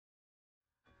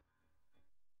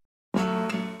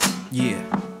Yeah.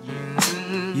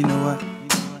 You know what?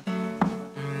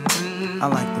 I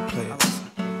like the players.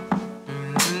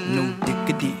 No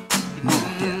dickity, no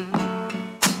dip.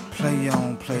 Play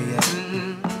on, play up.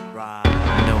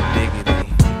 No diggity,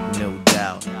 no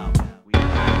doubt.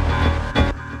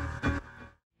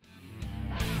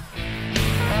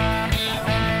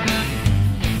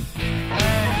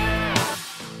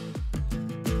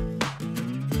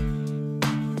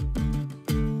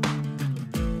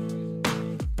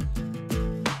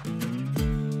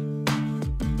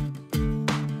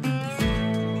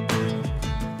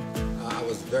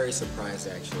 Very surprised,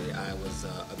 actually. I was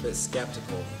a bit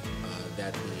skeptical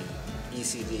that the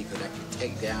ECD could actually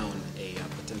take down a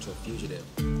potential fugitive.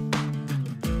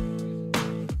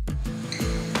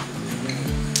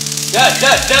 Dud!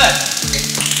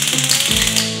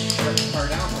 Far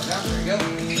down, there you go.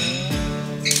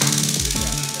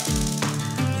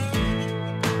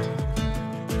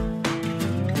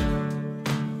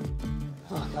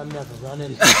 I'm never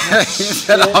running.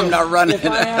 I'm not running. If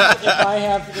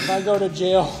I go to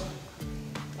jail,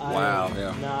 Wow, I'm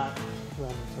yeah. not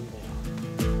running from bail.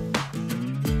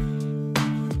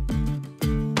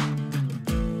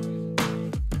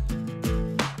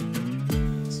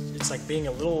 It's like being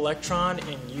a little electron,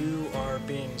 and you are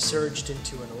being surged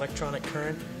into an electronic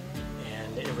current,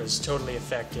 and it was totally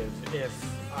effective. If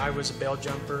I was a bail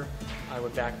jumper, I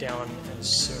would back down as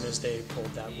soon as they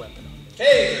pulled that weapon on me.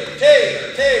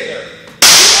 Taser!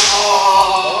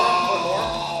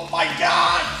 Oh my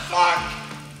God! Fuck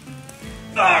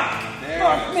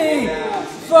me!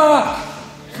 Fuck!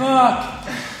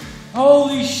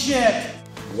 Holy shit!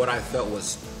 What I felt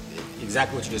was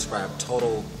exactly what you described,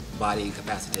 total body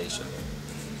incapacitation.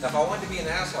 Now, if I wanted to be an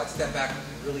asshole, I'd step back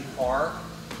really far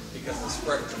because the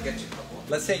spread will get you.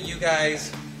 Let's say you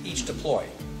guys each deploy,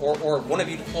 or one of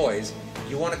you deploys.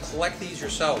 You want to collect these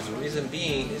yourselves. The reason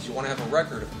being is you want to have a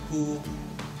record of who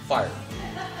fired.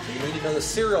 So you need to know the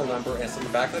serial number, and it's on the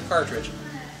back of the cartridge,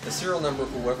 the serial number of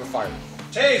whoever fired.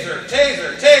 Taser!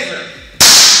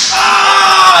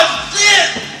 Ah, shit!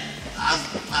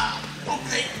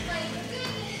 Okay.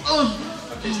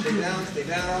 Okay, stay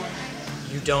down.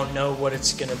 You don't know what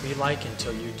it's going to be like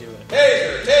until you do it.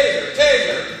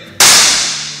 Taser!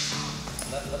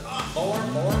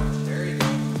 More. There you go.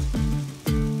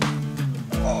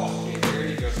 Oh, okay, there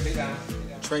you go. Stay down.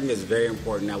 Training is very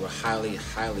important. I would highly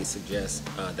suggest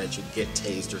that you get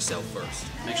tased yourself first.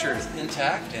 Make sure it's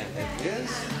intact, and it is.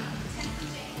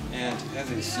 And as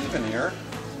a souvenir,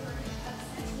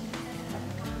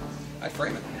 I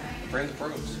frame it. Frame the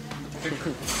pros.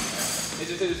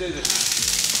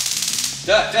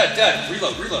 Dud.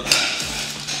 Reload.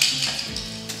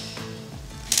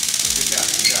 Good job.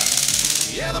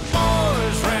 Yeah, the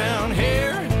boys round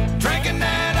here drinking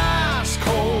that ice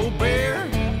cold beer,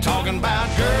 talking about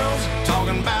girls,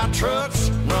 talking about trucks,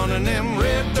 running them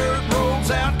red dirt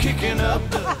roads out, kicking up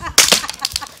the